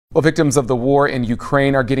Well, victims of the war in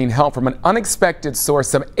Ukraine are getting help from an unexpected source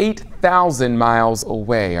some 8,000 miles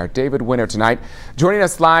away. Our David Winter tonight joining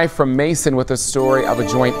us live from Mason with a story of a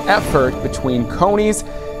joint effort between Conies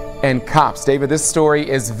and cops. David, this story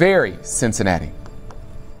is very Cincinnati.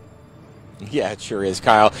 Yeah, it sure is,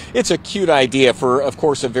 Kyle. It's a cute idea for, of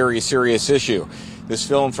course, a very serious issue. This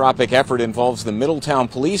philanthropic effort involves the Middletown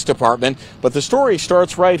Police Department, but the story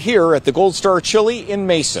starts right here at the Gold Star Chili in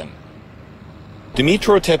Mason.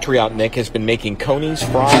 Dmytro Tetriotnik has been making conies,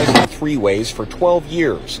 fries, and three-ways for 12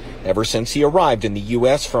 years, ever since he arrived in the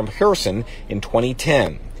U.S. from Kherson in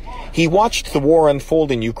 2010. He watched the war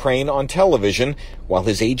unfold in Ukraine on television while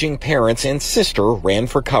his aging parents and sister ran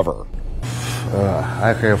for cover.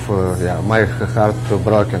 I have my heart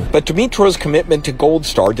broken. But Dmytro's commitment to Gold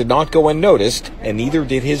Star did not go unnoticed, and neither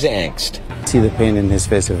did his angst. I see the pain in his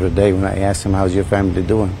face every day when I ask him, how's your family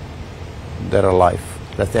doing? They're alive.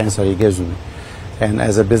 That's the answer he gives me. And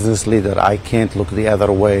as a business leader, I can't look the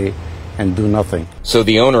other way and do nothing. So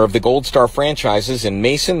the owner of the Gold Star franchises in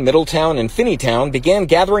Mason, Middletown, and Finneytown began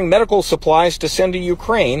gathering medical supplies to send to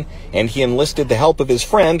Ukraine, and he enlisted the help of his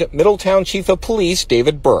friend, Middletown Chief of Police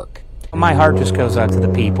David Burke. My heart just goes out to the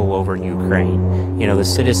people over in Ukraine, you know, the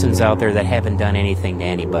citizens out there that haven't done anything to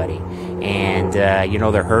anybody. And, you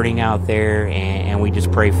know, they're hurting out there, and we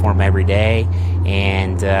just pray for them every day.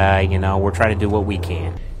 And, you know, we're trying to do what we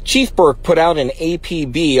can. Chief Burke put out an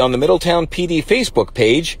APB on the Middletown PD Facebook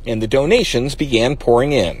page, and the donations began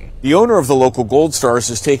pouring in. The owner of the local Gold Stars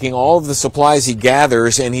is taking all of the supplies he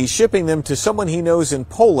gathers, and he's shipping them to someone he knows in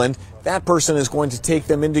Poland. That person is going to take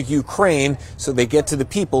them into Ukraine so they get to the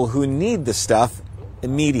people who need the stuff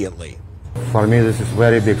immediately. For me, this is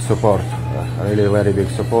very big support, really very big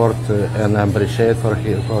support, and I appreciate for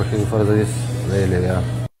this, really, yeah.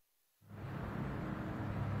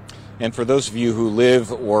 And for those of you who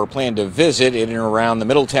live or plan to visit in and around the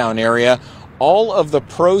Middletown area, all of the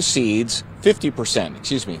proceeds,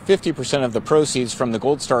 50% of the proceeds from the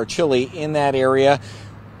Gold Star Chili in that area,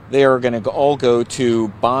 they are going to all go to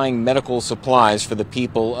buying medical supplies for the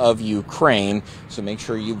people of Ukraine. So make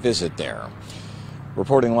sure you visit there.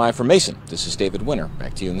 Reporting live from Mason, this is David Winter.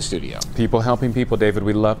 Back to you in the studio. People helping people, David.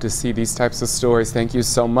 We love to see these types of stories. Thank you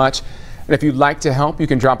so much. And if you'd like to help, you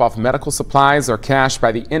can drop off medical supplies or cash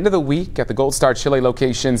by the end of the week at the Gold Star Chili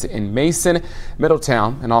locations in Mason,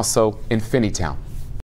 Middletown, and also in Finneytown.